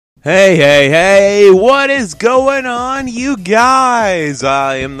Hey, what is going on, you guys?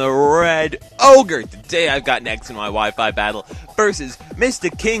 I am the Red Ogre. Today I've got next in my Wi-Fi battle versus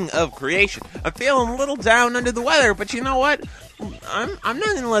Mr. King of Creation. I'm feeling a little down under the weather, but you know what? I'm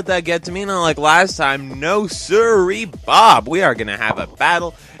not gonna let that get to me. Not like last time. No sirree, Bob. We are gonna have a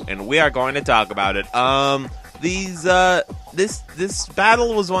battle, and we are going to talk about it. This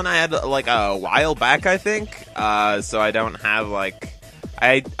battle was one I had like a while back, I think. So I don't have like.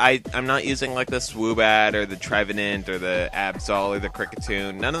 I'm not using like the Swoobat or the Trevenant or the Absol or the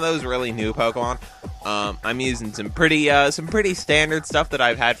Kricketune. None of those really new Pokemon. I'm using some pretty standard stuff that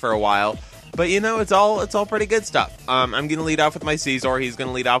I've had for a while. But you know, it's all pretty good stuff. I'm gonna lead off with my Caesar. He's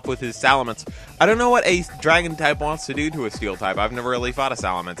gonna lead off with his Salamence. I don't know what a Dragon type wants to do to a Steel type. I've never really fought a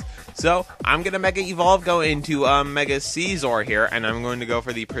Salamence. So I'm gonna Mega Evolve, go into Mega Caesar here, and I'm going to go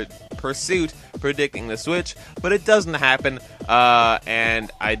for the Pursuit, predicting the switch, but it doesn't happen.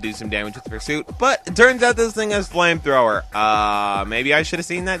 And I do some damage with the Pursuit, but it turns out this thing has Flamethrower. Maybe I should have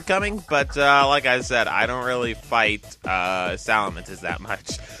seen that coming, but like I said, I don't really fight Salamences that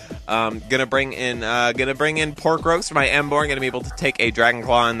much. Gonna bring in Pork Roast for my EMBOAR. Gonna be able to take a Dragon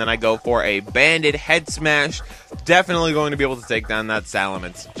Claw, and then I go for a Banded Head Smash. Definitely going to be able to take down that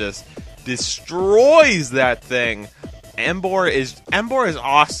Salamence. Just destroys that thing. EMBOAR is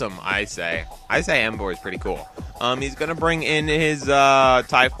awesome. I say EMBOAR is pretty cool. He's gonna bring in his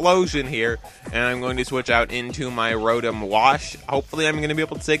Typhlosion here, and I'm going to switch out into my Rotom Wash. Hopefully, I'm gonna be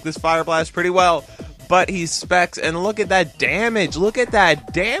able to take this Fire Blast pretty well. But he's Specs, and look at that damage. Look at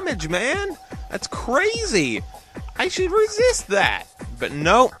that damage, man. That's crazy. I should resist that. But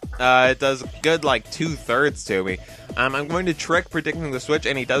no, it does good like 2/3 to me. I'm going to Trick, predicting the switch,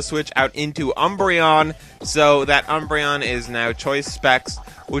 and he does switch out into Umbreon. So that Umbreon is now Choice Specs,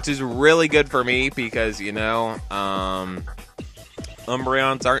 which is really good for me because, you know,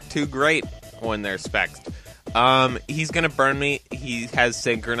 Umbreons aren't too great when they're Specs. He's gonna burn me. He has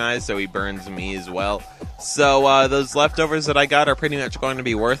Synchronized, so he burns me as well. So, those leftovers that I got are pretty much going to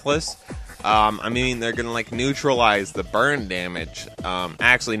be worthless. I mean, they're gonna, like, neutralize the burn damage.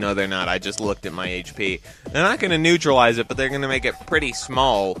 Actually, no, they're not. I just looked at my HP. They're not gonna neutralize it, but they're gonna make it pretty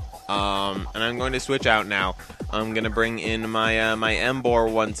small. And I'm going to switch out now. I'm gonna bring in my, my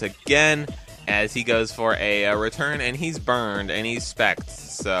EMBOAR once again, as he goes for a return, and he's burned, and he's Specced.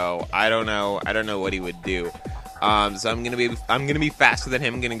 So I don't know what he would do. So I'm gonna be faster than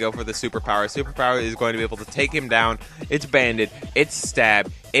him. I'm gonna go for the Superpower. Superpower is going to be able to take him down. It's Banded. It's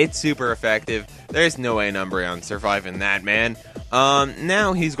Stab. It's super effective. There's no way an Umbreon surviving that, man.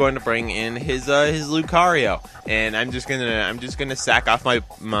 Now he's going to bring in his Lucario, and I'm just gonna sack off my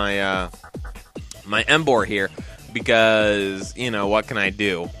EMBOAR here. Because, you know, what can I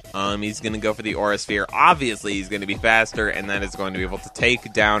do? He's going to go for the Aura Sphere. Obviously, he's going to be faster, and that is going to be able to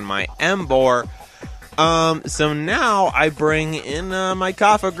take down my EMBOAR. So now I bring in my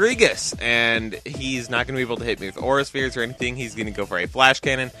Kingofcreation, and he's not going to be able to hit me with Aura Spheres or anything. He's going to go for a Flash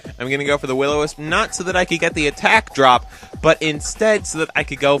Cannon. I'm going to go for the Will-O-Wisp, not so that I could get the attack drop, but instead so that I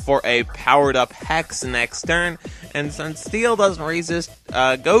could go for a powered-up Hex next turn. And since Steel doesn't resist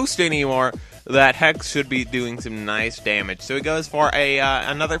Ghost anymore, that Hex should be doing some nice damage. So he goes for a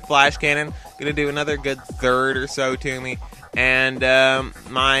another Flash Cannon. Gonna do another good third or so to me. And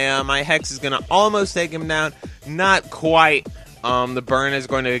my Hex is gonna almost take him down. Not quite. The burn is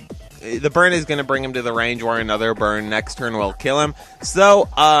gonna bring him to the range where another burn next turn will kill him. So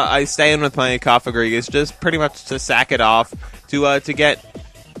I stay in with my Kingofcreation, just pretty much to sack it off to get,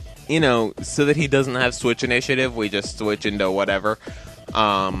 you know, so that he doesn't have switch initiative. We just switch into whatever.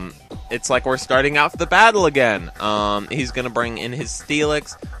 It's like we're starting off the battle again. He's gonna bring in his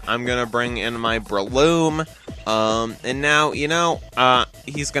Steelix. I'm gonna bring in my BRELOOM. And now, you know,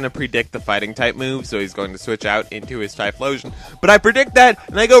 he's gonna predict the fighting type move, so he's going to switch out into his Typhlosion. But I predict that,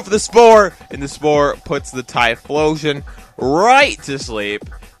 and I go for the Spore, and the Spore puts the Typhlosion right to sleep.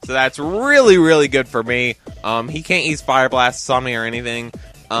 So that's really, really good for me. He can't use Fire Blasts on me or anything.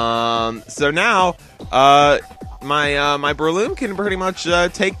 So now, my BRELOOM can pretty much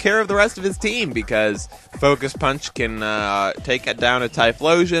take care of the rest of his team, because Focus Punch can take it down a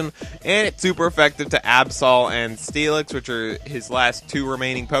Typhlosion, and it's super effective to Absol and Steelix, which are his last two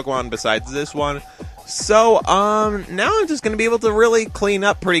remaining Pokemon besides this one. So now I'm just going to be able to really clean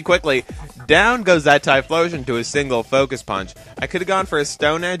up pretty quickly. Down goes that Typhlosion to a single Focus Punch. I could have gone for a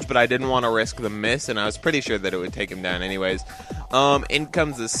Stone Edge, but I didn't want to risk the miss, and I was pretty sure that it would take him down anyways. In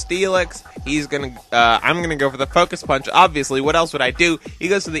comes the Steelix. I'm gonna go for the Focus Punch. Obviously, what else would I do? He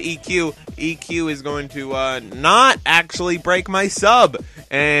goes to the EQ. EQ is going to not actually break my sub,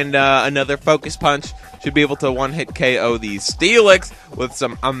 And another Focus Punch should be able to one-hit KO the Steelix with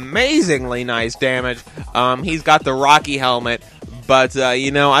some amazingly nice damage. He's got the Rocky Helmet, but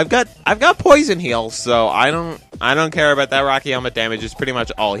you know, I've got Poison Heal, so I don't care about that Rocky Helmet damage. It's pretty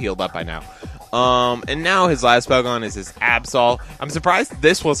much all healed up by now. And now his last Pokemon is his Absol. I'm surprised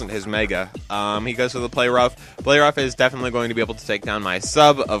this wasn't his Mega. He goes for the Play Rough. Play Rough is definitely going to be able to take down my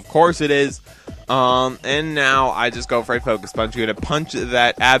sub. Of course it is. And now I just go for a Focus Punch. You're going to punch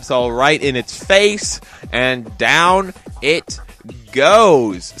that Absol right in its face, and down it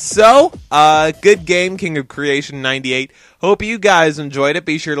goes. So, good game, Kingofcreation98. Hope you guys enjoyed it.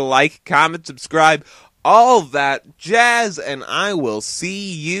 Be sure to like, comment, subscribe, all that jazz, and I will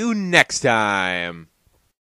see you next time.